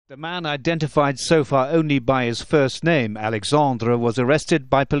The man, identified so far only by his first name, Alexandre, was arrested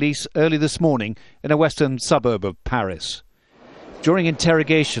by police early this morning in a western suburb of Paris. During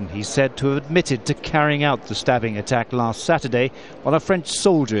interrogation, he's said to have admitted to carrying out the stabbing attack last Saturday on a French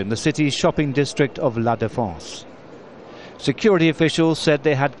soldier in the city's shopping district of La Défense. Security officials said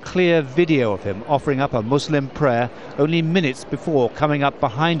they had clear video of him offering up a Muslim prayer only minutes before coming up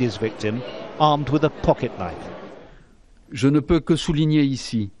behind his victim, armed with a pocket knife. Je ne peux que souligner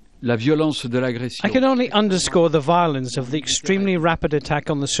ici la violence de l'agression. I can only underscore the violence of the extremely rapid attack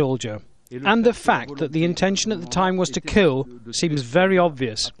on the soldier. And the fact that the intention at the time was to kill seems very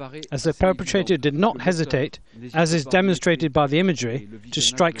obvious, as the perpetrator did not hesitate, as is demonstrated by the imagery, to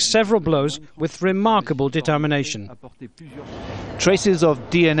strike several blows with remarkable determination. Traces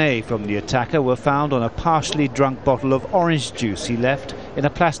of DNA from the attacker were found on a partially drunk bottle of orange juice he left in a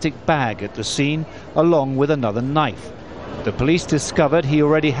plastic bag at the scene, along with another knife. The police discovered he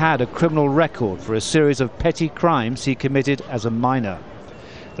already had a criminal record for a series of petty crimes he committed as a minor.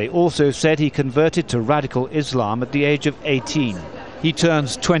 They also said he converted to radical Islam at the age of 18. He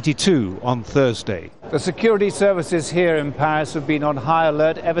turns 22 on Thursday. The security services here in Paris have been on high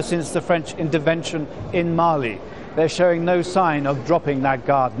alert ever since the French intervention in Mali. They're showing no sign of dropping that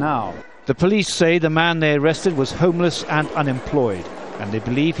guard now. The police say the man they arrested was homeless and unemployed, and they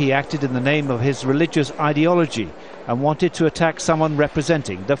believe he acted in the name of his religious ideology and wanted to attack someone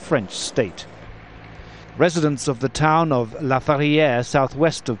representing the French state. Residents of the town of La Ferrière,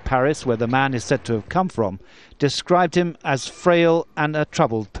 southwest of Paris, where the man is said to have come from, described him as frail and a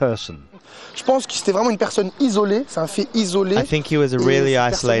troubled person. I think he was a really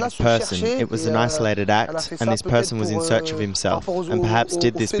isolated person. It was an isolated act, and this person was in search of himself, and perhaps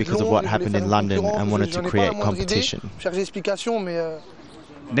did this because of what happened in London and wanted to create competition.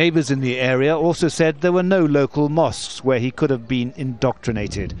 Neighbours in the area also said there were no local mosques where he could have been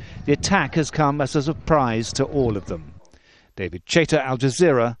indoctrinated. The attack has come as a surprise to all of them. David Chater, Al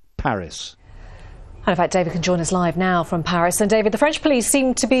Jazeera, Paris. And in fact, David can join us live now from Paris. And David, the French police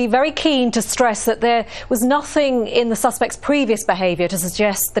seem to be very keen to stress that there was nothing in the suspect's previous behaviour to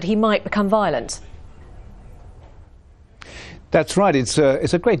suggest that he might become violent. That's right. It's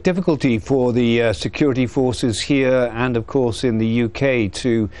a great difficulty for the security forces here and, of course, in the UK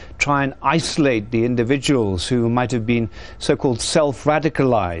to try and isolate the individuals who might have been so-called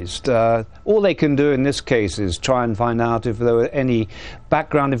self-radicalised. All they can do in this case is try and find out if there were any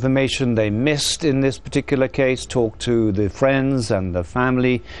background information they missed in this particular case, talk to the friends and the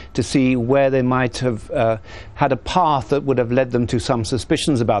family to see where they might have had a path that would have led them to some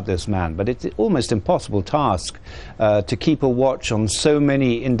suspicions about this man. But it's an almost impossible task to keep a watch on so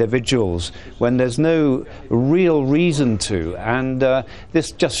many individuals when there's no real reason to, and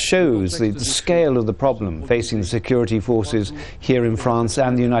this just shows the scale of the problem facing the security forces here in France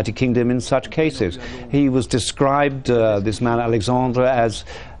and the United Kingdom in such cases. He was described, this man Alexandre,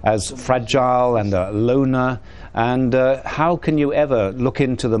 as fragile and a loner, and how can you ever look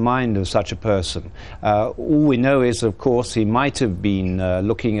into the mind of such a person? All we know is, of course, he might have been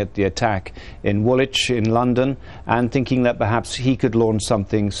looking at the attack in Woolwich in London and thinking that perhaps he could launch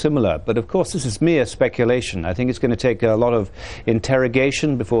something similar. But of course this is mere speculation. I think it's going to take a lot of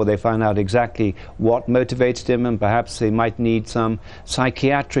interrogation before they find out exactly what motivated him, and perhaps they might need some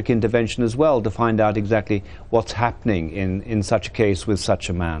psychiatric intervention as well to find out exactly what's happening in such a case with such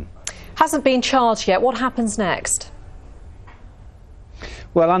a man. Hasn't been charged yet. What happens next?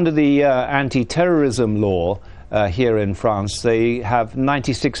 Well, under the anti-terrorism law here in France, they have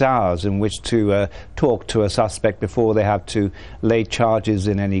 96 hours in which to talk to a suspect before they have to lay charges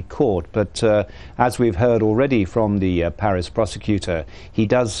in any court. But as we've heard already from the Paris prosecutor, he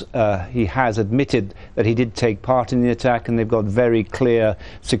has admitted that he did take part in the attack, and they've got very clear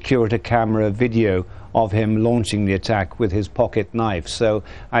security camera video of him launching the attack with his pocket knife. So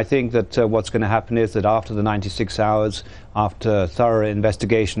I think that what's going to happen is that after the 96 hours, after thorough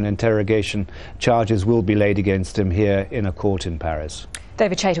investigation and interrogation, charges will be laid against him here in a court in Paris.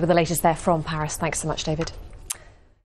 David Chater with the latest there from Paris. Thanks so much, David.